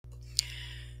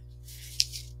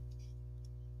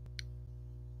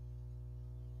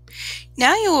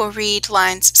Now you will read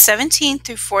lines 17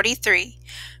 through 43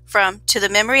 from To the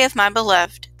Memory of My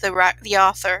Beloved, the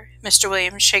author, Mr.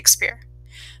 William Shakespeare.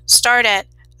 Start at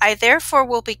I therefore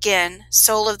will begin,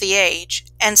 soul of the age,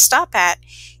 and stop at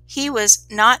He was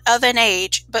not of an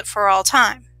age, but for all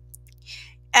time.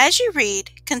 As you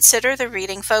read, consider the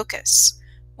reading focus.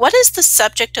 What is the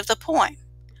subject of the poem?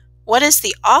 What is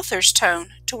the author's tone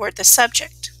toward the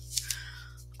subject?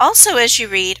 Also, as you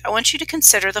read, I want you to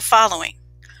consider the following.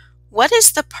 What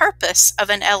is the purpose of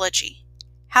an elegy?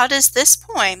 How does this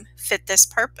poem fit this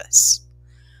purpose?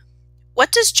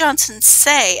 What does Jonson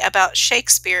say about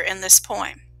Shakespeare in this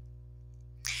poem?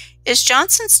 Is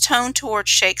Jonson's tone toward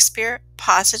Shakespeare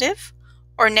positive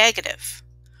or negative?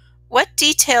 What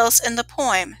details in the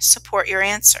poem support your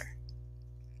answer?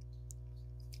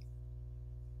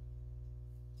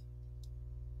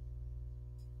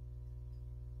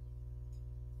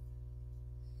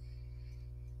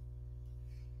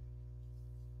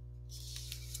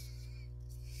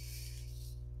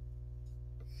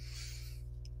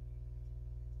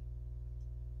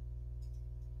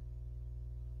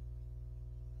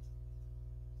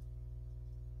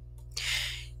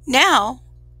 Now,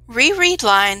 reread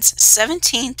lines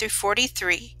 17 through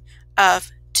 43 of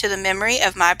To the Memory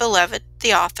of My Beloved,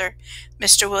 the author,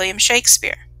 Mr. William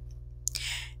Shakespeare.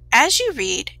 As you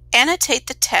read, annotate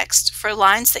the text for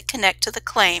lines that connect to the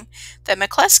claim that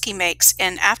McCluskey makes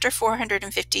in After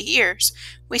 450 Years,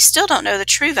 We Still Don't Know the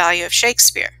True Value of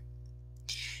Shakespeare.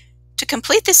 To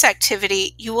complete this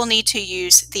activity, you will need to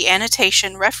use the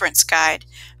annotation reference guide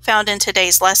found in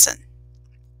today's lesson.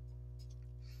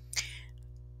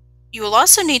 You will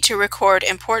also need to record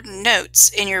important notes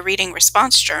in your reading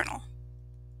response journal.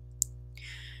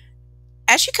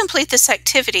 As you complete this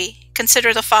activity,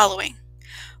 consider the following.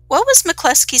 What was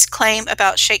McCluskey's claim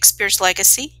about Shakespeare's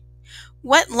legacy?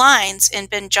 What lines in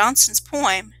Ben Jonson's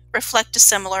poem reflect a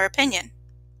similar opinion?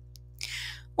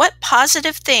 What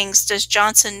positive things does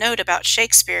Jonson note about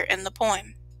Shakespeare in the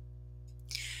poem?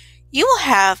 You will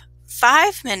have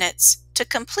 5 minutes to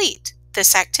complete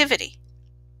this activity.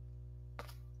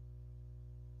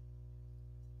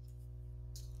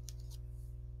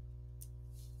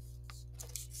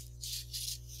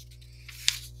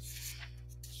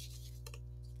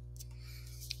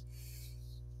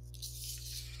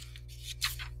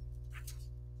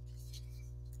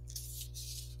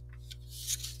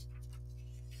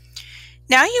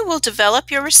 Now you will develop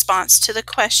your response to the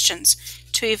questions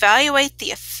to evaluate the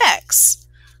effects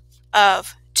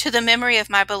of To the Memory of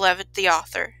My Beloved, the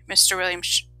author,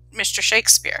 Mr.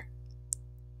 Shakespeare.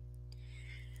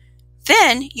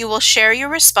 Then you will share your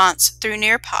response through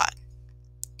Nearpod.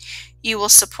 You will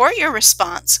support your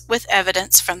response with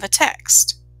evidence from the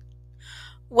text.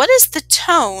 What is the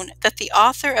tone that the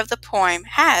author of the poem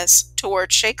has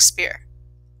toward Shakespeare?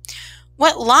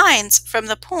 What lines from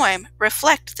the poem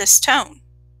reflect this tone?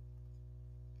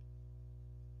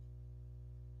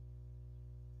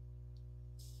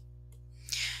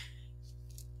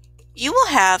 You will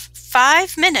have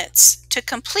 5 minutes to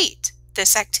complete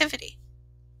this activity.